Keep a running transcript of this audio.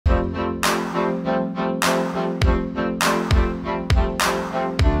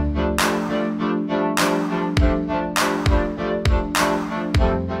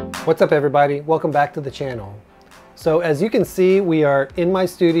What's up everybody? Welcome back to the channel. So as you can see, we are in my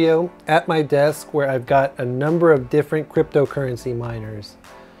studio at my desk where I've got a number of different cryptocurrency miners.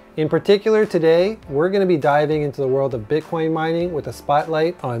 In particular today, we're going to be diving into the world of Bitcoin mining with a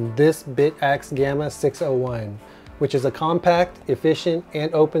spotlight on this Bitaxe Gamma 601, which is a compact, efficient,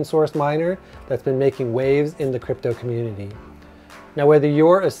 and open source miner that's been making waves in the crypto community. Now whether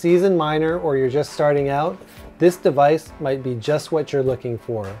you're a seasoned miner or you're just starting out, this device might be just what you're looking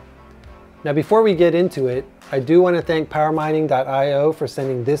for. Now before we get into it, I do want to thank powermining.io for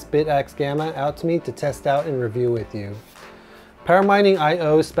sending this Bitaxe Gamma out to me to test out and review with you.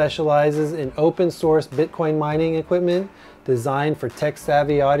 Powermining.io specializes in open source Bitcoin mining equipment designed for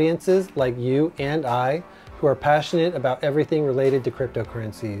tech-savvy audiences like you and I who are passionate about everything related to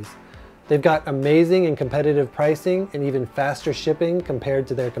cryptocurrencies. They've got amazing and competitive pricing and even faster shipping compared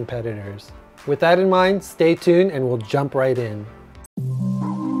to their competitors. With that in mind, stay tuned and we'll jump right in.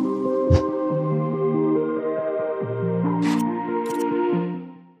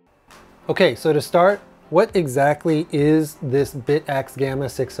 Okay, so to start, what exactly is this Bitaxe Gamma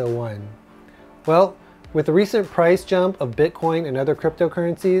 601? Well, with the recent price jump of Bitcoin and other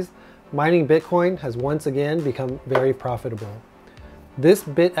cryptocurrencies, mining Bitcoin has once again become very profitable. This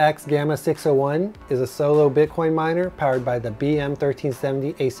Bitaxe Gamma 601 is a solo Bitcoin miner powered by the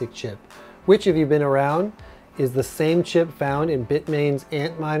BM1370 ASIC chip, which if you've been around, is the same chip found in Bitmain's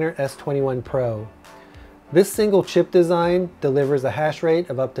Antminer S21 Pro. This single chip design delivers a hash rate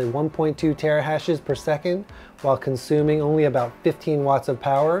of up to 1.2 terahashes per second while consuming only about 15 watts of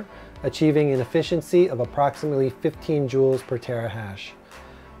power, achieving an efficiency of approximately 15 joules per terahash.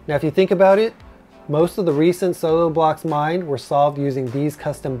 Now if you think about it, most of the recent solo blocks mined were solved using these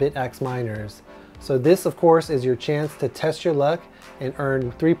custom Bitaxe miners. So this of course is your chance to test your luck and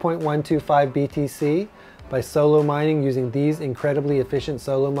earn 3.125 BTC by solo mining using these incredibly efficient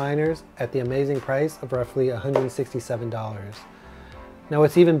solo miners at the amazing price of roughly $167. Now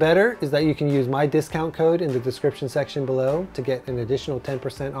what's even better is that you can use my discount code in the description section below to get an additional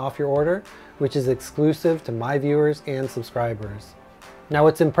 10% off your order, which is exclusive to my viewers and subscribers. Now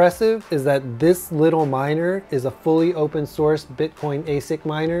what's impressive is that this little miner is a fully open source Bitcoin ASIC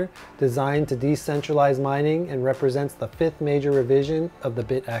miner designed to decentralize mining and represents the 5th major revision of the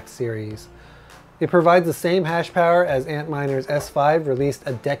Bitaxe series. It provides the same hash power as Antminer's S5 released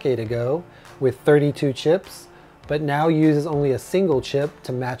a decade ago with 32 chips, but now uses only a single chip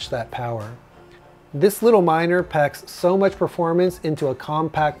to match that power. This little miner packs so much performance into a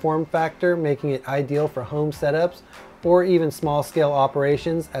compact form factor, making it ideal for home setups or even small scale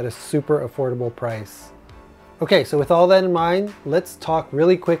operations at a super affordable price. Okay, so with all that in mind, let's talk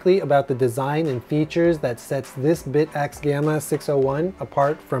really quickly about the design and features that sets this Bitaxe Gamma 601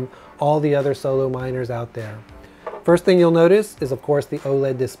 apart from all the other solo miners out there. First thing you'll notice is of course the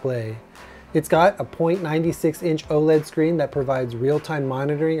OLED display. It's got a 0.96-inch OLED screen that provides real-time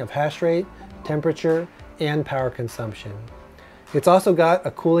monitoring of hash rate, temperature, and power consumption. It's also got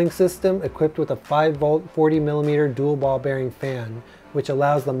a cooling system equipped with a 5-volt 40mm dual ball bearing fan, which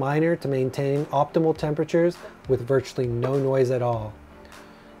allows the miner to maintain optimal temperatures with virtually no noise at all.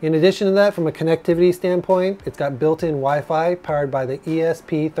 In addition to that, from a connectivity standpoint, it's got built-in Wi-Fi powered by the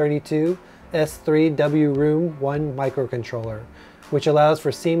ESP32 S3W Room 1 microcontroller, which allows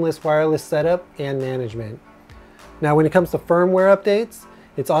for seamless wireless setup and management. Now when it comes to firmware updates,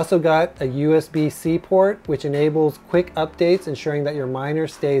 it's also got a USB-C port, which enables quick updates, ensuring that your miner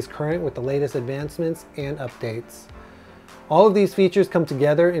stays current with the latest advancements and updates. All of these features come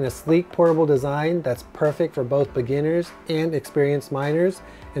together in a sleek, portable design that's perfect for both beginners and experienced miners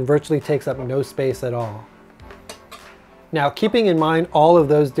and virtually takes up no space at all. Now, keeping in mind all of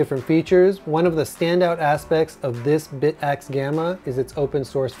those different features, one of the standout aspects of this Bitaxe Gamma is its open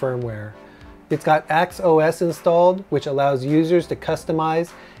source firmware. It's got AXOS installed, which allows users to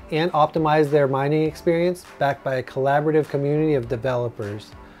customize and optimize their mining experience, backed by a collaborative community of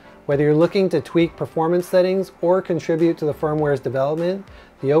developers. Whether you're looking to tweak performance settings or contribute to the firmware's development,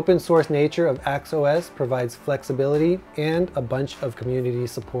 the open source nature of AXOS provides flexibility and a bunch of community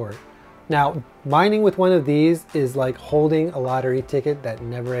support. Now, mining with one of these is like holding a lottery ticket that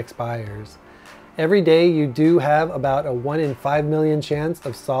never expires. Every day you do have about a 1 in 5 million chance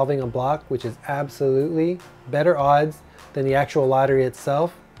of solving a block, which is absolutely better odds than the actual lottery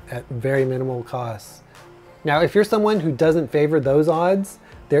itself at very minimal costs. Now, if you're someone who doesn't favor those odds,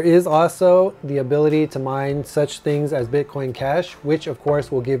 there is also the ability to mine such things as Bitcoin Cash, which of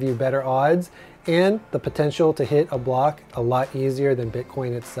course will give you better odds and the potential to hit a block a lot easier than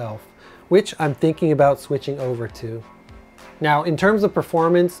Bitcoin itself, which I'm thinking about switching over to. Now, in terms of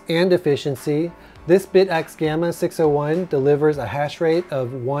performance and efficiency, This Bitaxe Gamma 601 delivers a hash rate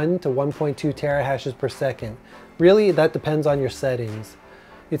of 1 to 1.2 terahashes per second. Really, that depends on your settings.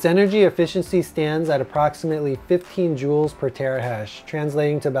 Its energy efficiency stands at approximately 15 joules per terahash,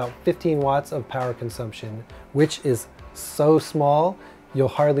 translating to about 15 watts of power consumption, which is so small, you'll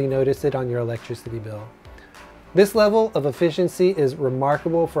hardly notice it on your electricity bill. This level of efficiency is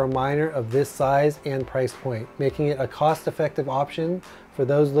remarkable for a miner of this size and price point, making it a cost-effective option for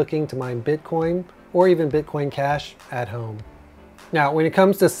those looking to mine Bitcoin or even Bitcoin Cash at home. Now, when it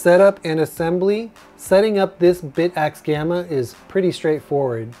comes to setup and assembly, setting up this Bitaxe Gamma is pretty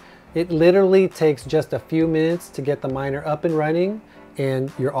straightforward. It literally takes just a few minutes to get the miner up and running, and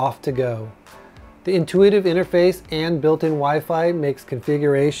you're off to go. The intuitive interface and built-in Wi-Fi makes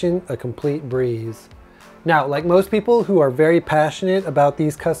configuration a complete breeze. Now, like most people who are very passionate about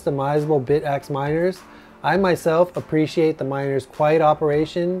these customizable Bitaxe miners, I myself appreciate the miner's quiet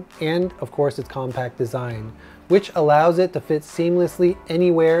operation and, of course, its compact design, which allows it to fit seamlessly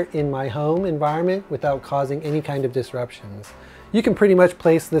anywhere in my home environment without causing any kind of disruptions. You can pretty much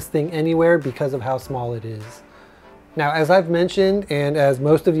place this thing anywhere because of how small it is. Now, as I've mentioned, and as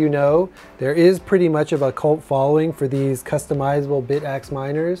most of you know, there is pretty much of a cult following for these customizable Bitaxe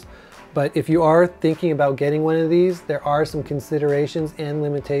miners. But if you are thinking about getting one of these, there are some considerations and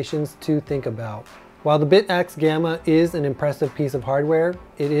limitations to think about. While the Bitaxe Gamma is an impressive piece of hardware,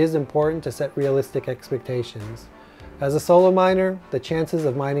 it is important to set realistic expectations. As a solo miner, the chances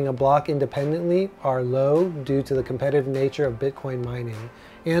of mining a block independently are low due to the competitive nature of Bitcoin mining,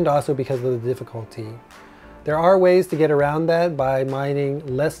 and also because of the difficulty. There are ways to get around that by mining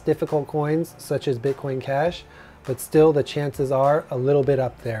less difficult coins, such as Bitcoin Cash, but still the chances are a little bit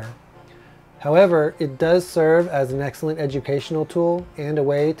up there. However, it does serve as an excellent educational tool and a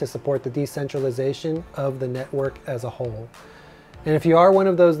way to support the decentralization of the network as a whole. And if you are one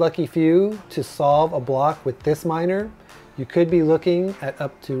of those lucky few to solve a block with this miner, you could be looking at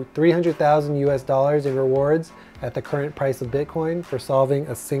up to 300,000 US dollars in rewards at the current price of Bitcoin for solving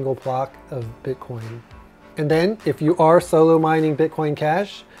a single block of Bitcoin. And then if you are solo mining Bitcoin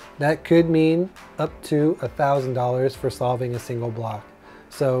Cash, that could mean up to $1,000 for solving a single block.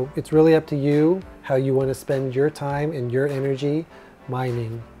 So it's really up to you how you want to spend your time and your energy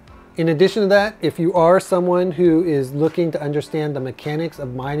mining. In addition to that, if you are someone who is looking to understand the mechanics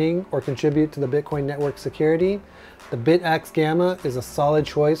of mining or contribute to the Bitcoin network security, the Bitaxe Gamma is a solid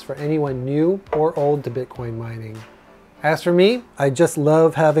choice for anyone new or old to Bitcoin mining. As for me, I just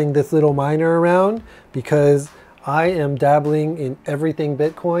love having this little miner around because I am dabbling in everything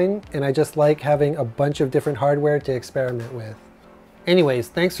Bitcoin, and I just like having a bunch of different hardware to experiment with. Anyways,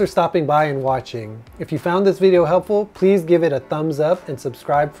 thanks for stopping by and watching. If you found this video helpful, please give it a thumbs up and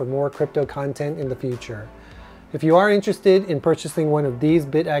subscribe for more crypto content in the future. If you are interested in purchasing one of these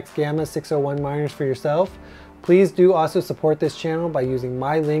Bitaxe Gamma 601 miners for yourself, please do also support this channel by using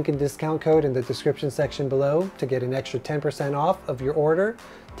my link and discount code in the description section below to get an extra 10% off of your order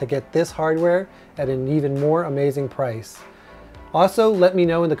to get this hardware at an even more amazing price. Also, let me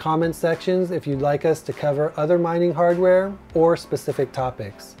know in the comments sections if you'd like us to cover other mining hardware or specific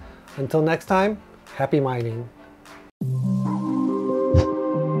topics. Until next time, happy mining.